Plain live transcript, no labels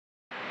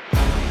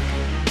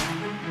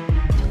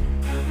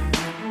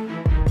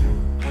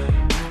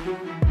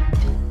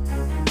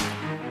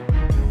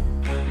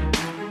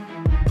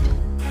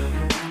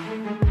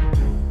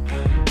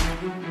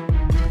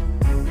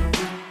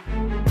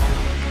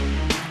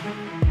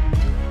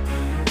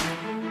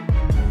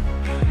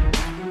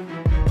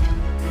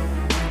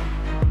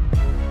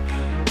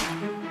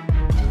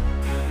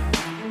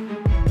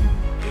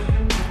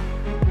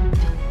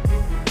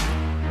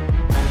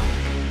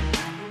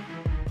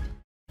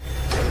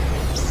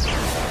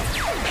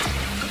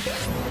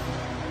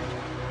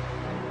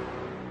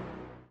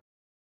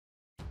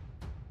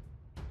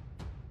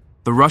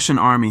the Russian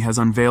army has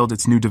unveiled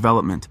its new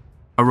development,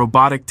 a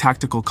robotic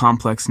tactical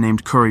complex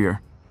named Courier.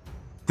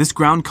 This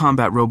ground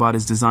combat robot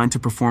is designed to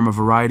perform a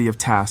variety of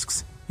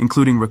tasks,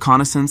 including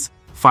reconnaissance,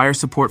 fire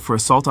support for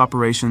assault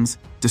operations,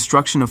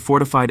 destruction of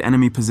fortified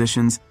enemy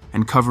positions,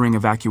 and covering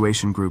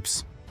evacuation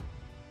groups.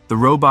 The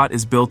robot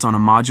is built on a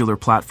modular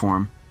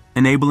platform,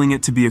 enabling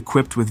it to be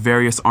equipped with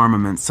various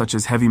armaments such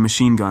as heavy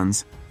machine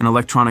guns and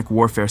electronic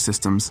warfare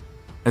systems,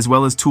 as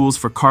well as tools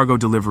for cargo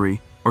delivery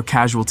or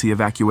casualty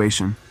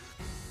evacuation.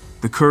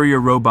 The Courier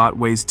robot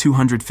weighs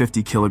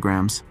 250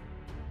 kilograms.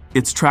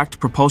 Its tracked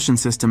propulsion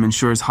system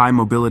ensures high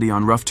mobility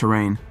on rough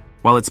terrain,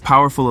 while its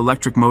powerful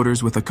electric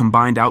motors with a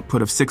combined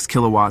output of 6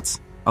 kilowatts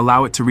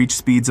allow it to reach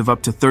speeds of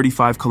up to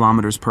 35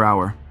 kilometers per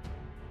hour.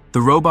 The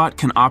robot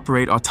can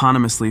operate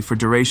autonomously for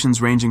durations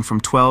ranging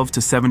from 12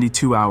 to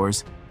 72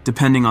 hours,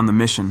 depending on the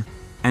mission,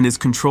 and is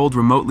controlled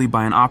remotely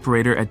by an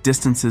operator at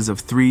distances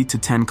of 3 to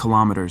 10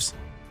 kilometers.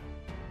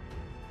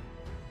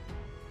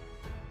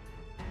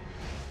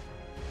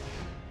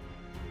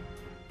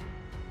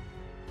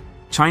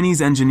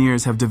 Chinese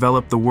engineers have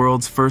developed the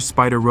world's first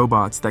spider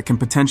robots that can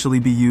potentially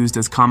be used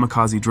as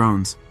kamikaze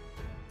drones.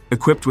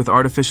 Equipped with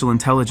artificial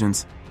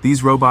intelligence,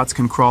 these robots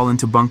can crawl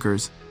into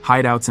bunkers,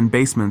 hideouts, and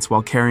basements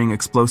while carrying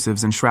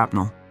explosives and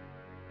shrapnel.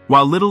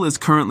 While little is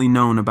currently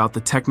known about the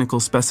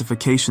technical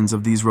specifications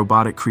of these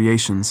robotic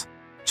creations,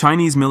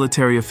 Chinese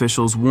military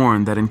officials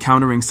warn that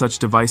encountering such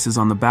devices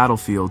on the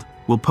battlefield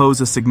will pose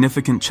a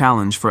significant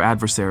challenge for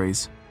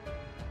adversaries.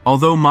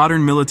 Although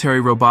modern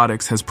military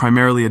robotics has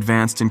primarily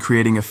advanced in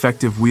creating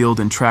effective wheeled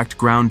and tracked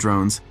ground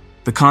drones,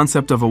 the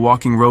concept of a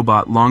walking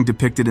robot long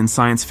depicted in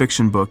science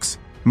fiction books,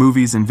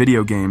 movies, and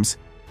video games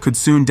could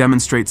soon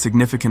demonstrate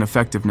significant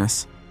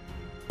effectiveness.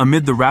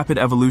 Amid the rapid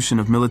evolution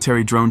of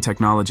military drone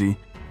technology,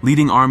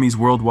 leading armies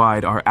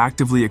worldwide are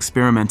actively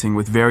experimenting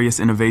with various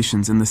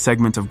innovations in the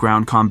segment of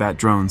ground combat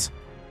drones.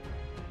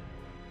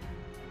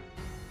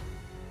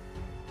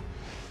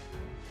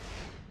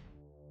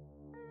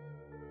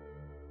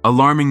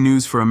 Alarming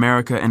news for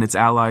America and its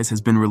allies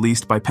has been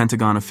released by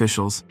Pentagon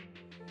officials.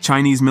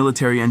 Chinese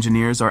military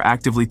engineers are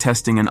actively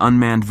testing an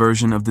unmanned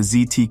version of the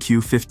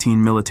ZTQ-15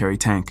 military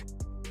tank.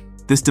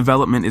 This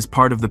development is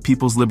part of the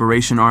People's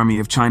Liberation Army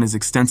of China's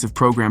extensive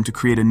program to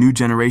create a new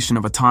generation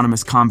of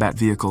autonomous combat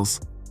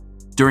vehicles.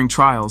 During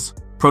trials,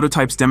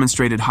 prototypes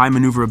demonstrated high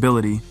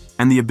maneuverability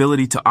and the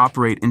ability to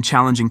operate in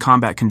challenging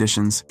combat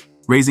conditions,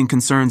 raising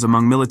concerns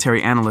among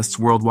military analysts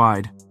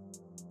worldwide.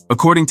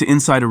 According to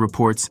insider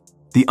reports,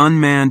 the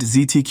unmanned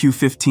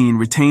ZTQ-15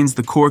 retains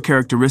the core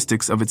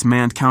characteristics of its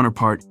manned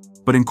counterpart,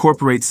 but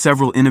incorporates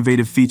several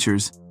innovative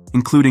features,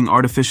 including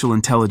artificial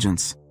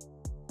intelligence.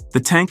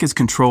 The tank is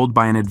controlled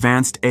by an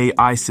advanced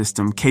AI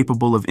system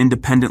capable of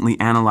independently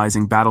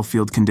analyzing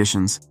battlefield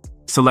conditions,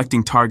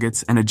 selecting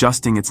targets, and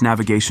adjusting its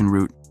navigation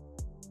route.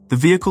 The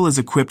vehicle is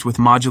equipped with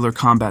modular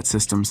combat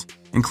systems,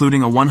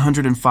 including a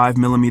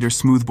 105mm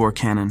smoothbore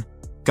cannon,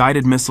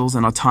 guided missiles,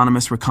 and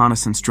autonomous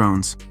reconnaissance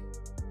drones.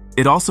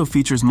 It also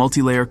features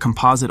multi-layer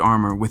composite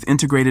armor with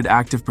integrated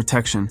active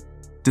protection,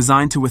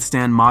 designed to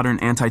withstand modern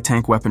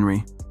anti-tank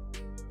weaponry.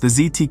 The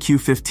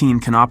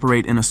ZTQ-15 can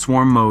operate in a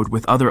swarm mode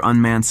with other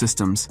unmanned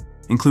systems,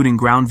 including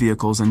ground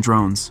vehicles and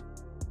drones.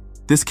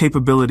 This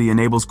capability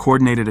enables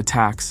coordinated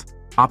attacks,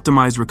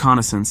 optimized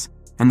reconnaissance,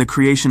 and the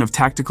creation of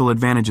tactical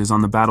advantages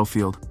on the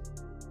battlefield.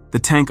 The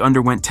tank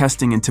underwent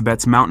testing in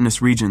Tibet's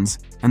mountainous regions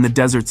and the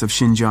deserts of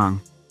Xinjiang.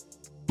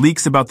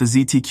 Leaks about the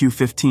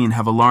ZTQ-15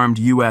 have alarmed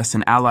US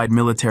and allied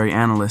military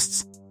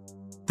analysts.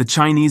 The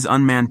Chinese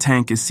unmanned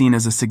tank is seen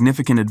as a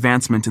significant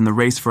advancement in the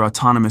race for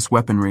autonomous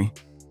weaponry.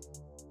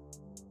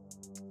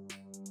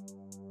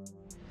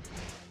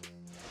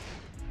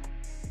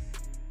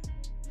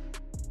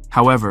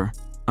 However,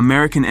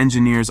 American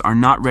engineers are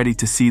not ready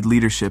to cede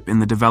leadership in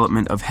the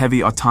development of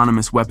heavy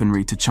autonomous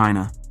weaponry to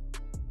China.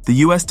 The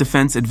U.S.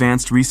 Defense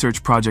Advanced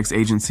Research Projects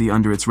Agency,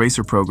 under its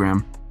RACER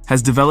program,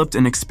 has developed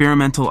an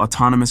experimental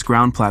autonomous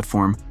ground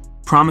platform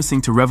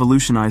promising to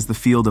revolutionize the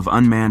field of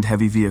unmanned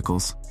heavy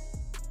vehicles.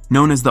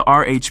 Known as the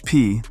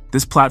RHP,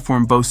 this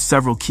platform boasts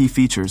several key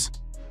features.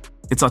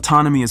 Its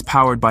autonomy is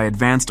powered by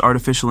advanced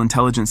artificial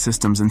intelligence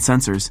systems and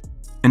sensors,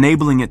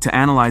 enabling it to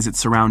analyze its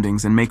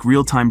surroundings and make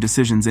real-time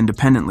decisions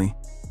independently.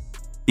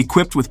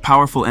 Equipped with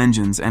powerful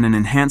engines and an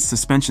enhanced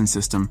suspension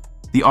system,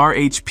 the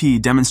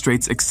RHP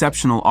demonstrates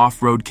exceptional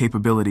off-road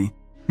capability,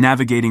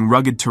 navigating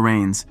rugged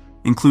terrains,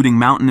 including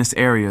mountainous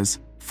areas,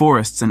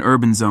 forests, and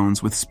urban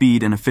zones with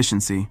speed and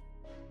efficiency.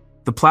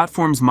 The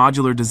platform's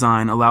modular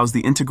design allows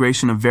the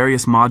integration of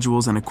various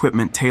modules and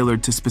equipment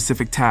tailored to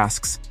specific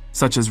tasks,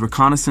 such as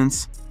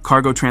reconnaissance,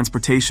 cargo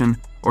transportation,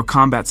 or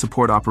combat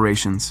support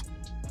operations.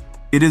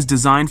 It is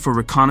designed for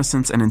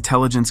reconnaissance and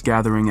intelligence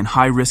gathering in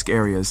high-risk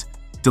areas,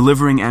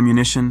 delivering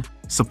ammunition,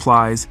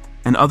 supplies,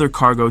 and other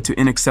cargo to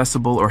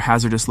inaccessible or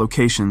hazardous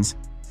locations,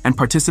 and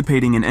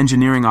participating in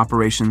engineering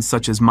operations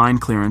such as mine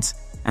clearance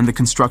and the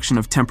construction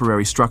of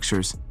temporary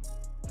structures.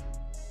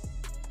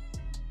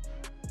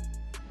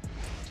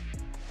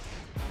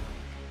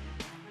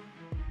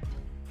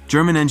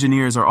 German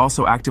engineers are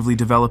also actively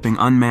developing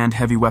unmanned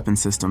heavy weapon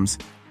systems.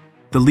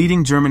 The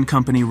leading German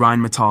company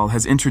Rheinmetall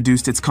has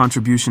introduced its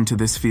contribution to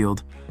this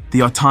field,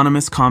 the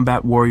Autonomous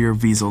Combat Warrior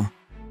Vehicle.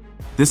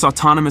 This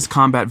autonomous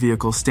combat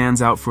vehicle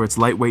stands out for its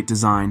lightweight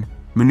design,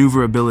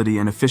 maneuverability,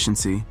 and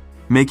efficiency,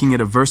 making it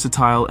a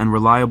versatile and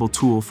reliable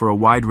tool for a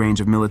wide range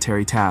of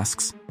military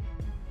tasks.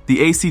 The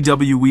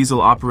ACW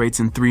Weasel operates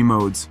in 3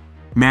 modes: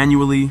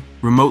 manually,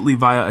 remotely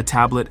via a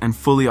tablet, and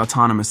fully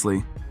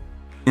autonomously.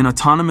 In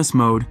autonomous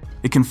mode,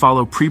 it can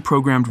follow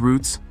pre-programmed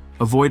routes,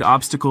 avoid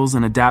obstacles,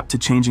 and adapt to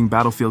changing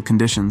battlefield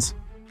conditions.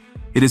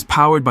 It is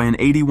powered by an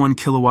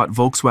 81-kilowatt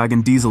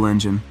Volkswagen diesel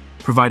engine,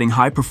 providing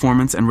high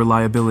performance and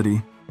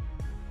reliability.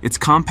 Its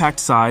compact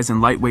size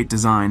and lightweight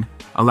design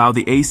allow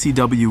the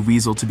ACW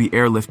Weasel to be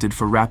airlifted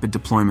for rapid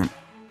deployment.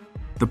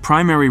 The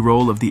primary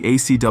role of the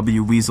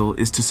ACW Weasel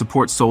is to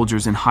support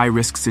soldiers in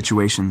high-risk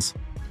situations.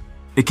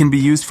 It can be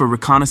used for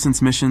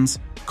reconnaissance missions,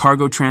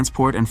 cargo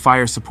transport, and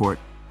fire support.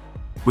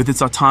 With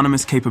its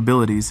autonomous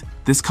capabilities,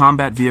 this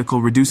combat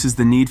vehicle reduces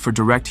the need for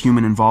direct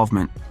human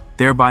involvement,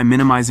 thereby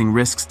minimizing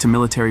risks to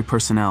military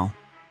personnel.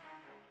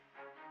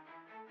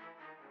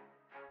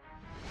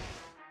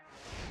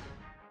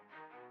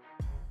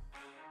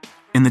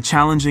 In the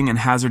challenging and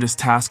hazardous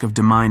task of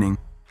demining,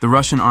 the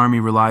Russian army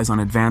relies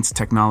on advanced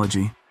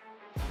technology.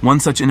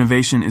 One such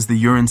innovation is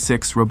the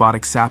URAN-6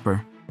 robotic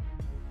sapper.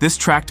 This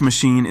tracked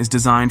machine is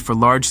designed for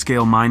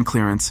large-scale mine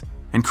clearance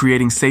and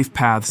creating safe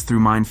paths through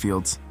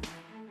minefields.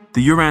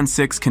 The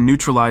URAN-6 can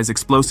neutralize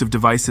explosive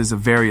devices of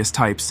various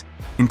types,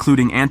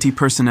 including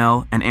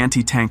anti-personnel and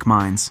anti-tank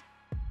mines.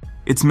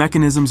 Its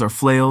mechanisms are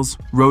flails,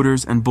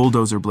 rotors, and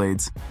bulldozer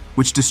blades,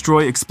 which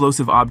destroy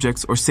explosive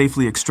objects or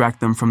safely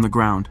extract them from the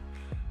ground.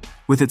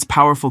 With its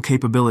powerful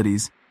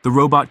capabilities, the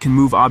robot can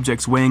move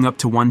objects weighing up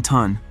to 1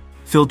 ton,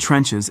 fill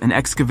trenches, and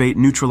excavate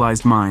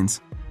neutralized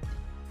mines.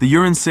 The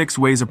URAN-6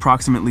 weighs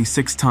approximately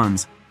 6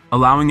 tons,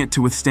 allowing it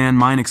to withstand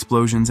mine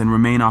explosions and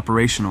remain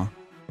operational.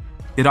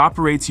 It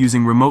operates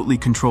using remotely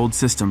controlled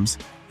systems,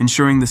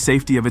 ensuring the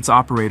safety of its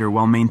operator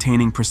while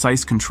maintaining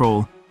precise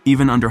control,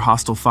 even under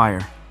hostile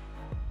fire.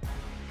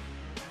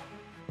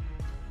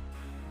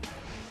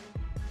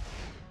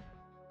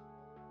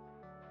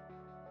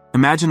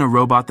 Imagine a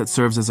robot that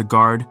serves as a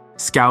guard,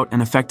 scout,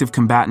 and effective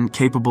combatant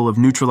capable of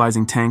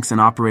neutralizing tanks and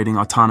operating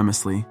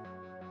autonomously.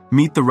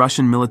 Meet the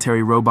Russian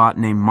military robot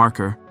named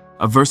Marker,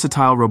 a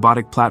versatile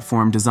robotic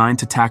platform designed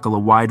to tackle a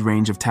wide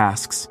range of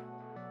tasks.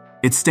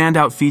 Its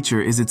standout feature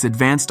is its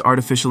advanced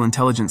artificial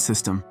intelligence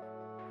system.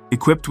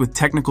 Equipped with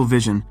technical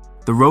vision,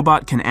 the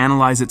robot can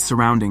analyze its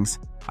surroundings,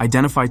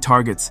 identify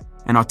targets,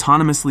 and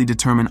autonomously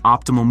determine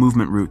optimal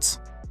movement routes.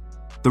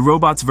 The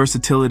robot's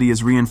versatility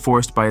is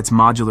reinforced by its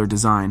modular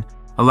design,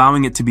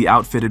 allowing it to be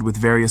outfitted with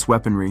various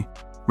weaponry,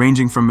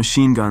 ranging from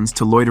machine guns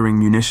to loitering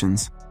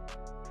munitions.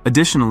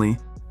 Additionally,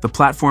 the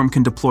platform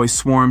can deploy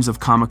swarms of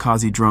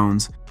kamikaze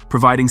drones,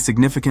 providing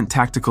significant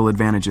tactical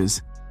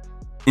advantages.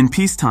 In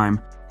peacetime,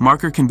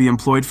 Marker can be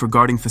employed for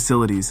guarding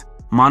facilities,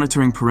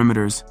 monitoring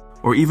perimeters,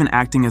 or even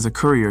acting as a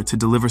courier to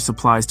deliver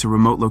supplies to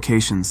remote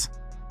locations.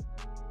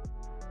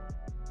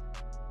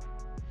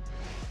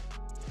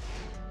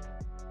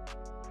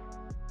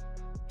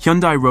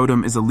 Hyundai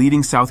Rotem is a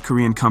leading South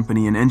Korean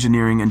company in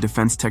engineering and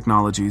defense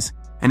technologies,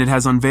 and it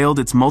has unveiled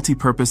its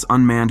multi-purpose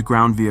unmanned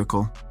ground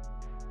vehicle.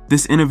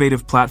 This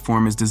innovative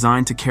platform is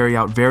designed to carry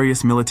out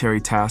various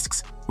military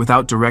tasks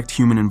without direct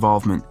human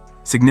involvement,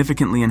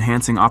 significantly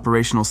enhancing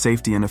operational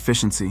safety and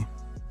efficiency.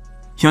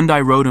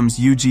 Hyundai Rotem's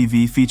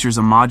UGV features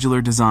a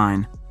modular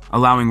design,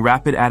 allowing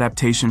rapid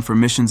adaptation for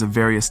missions of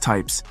various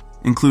types,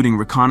 including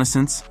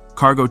reconnaissance,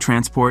 cargo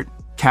transport,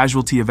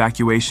 casualty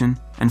evacuation,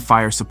 and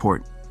fire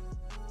support.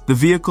 The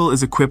vehicle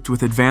is equipped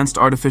with advanced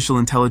artificial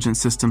intelligence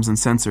systems and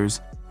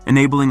sensors,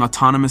 enabling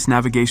autonomous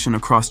navigation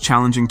across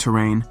challenging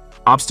terrain,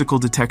 obstacle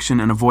detection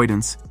and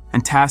avoidance,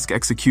 and task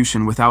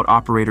execution without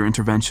operator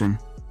intervention.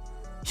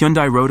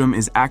 Hyundai Rotem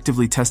is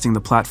actively testing the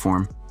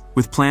platform,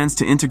 with plans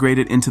to integrate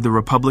it into the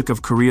Republic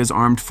of Korea's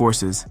armed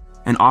forces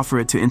and offer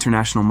it to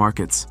international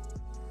markets.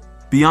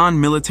 Beyond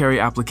military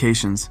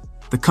applications,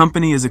 the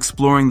company is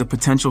exploring the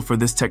potential for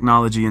this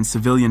technology in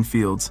civilian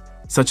fields,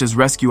 such as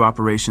rescue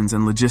operations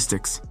and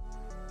logistics.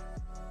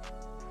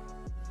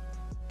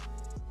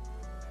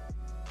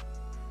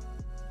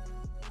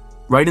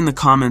 Write in the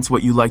comments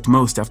what you liked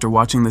most after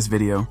watching this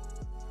video.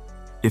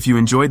 If you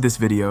enjoyed this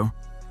video,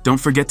 don't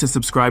forget to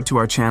subscribe to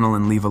our channel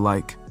and leave a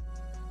like.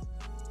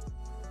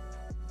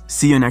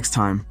 See you next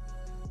time.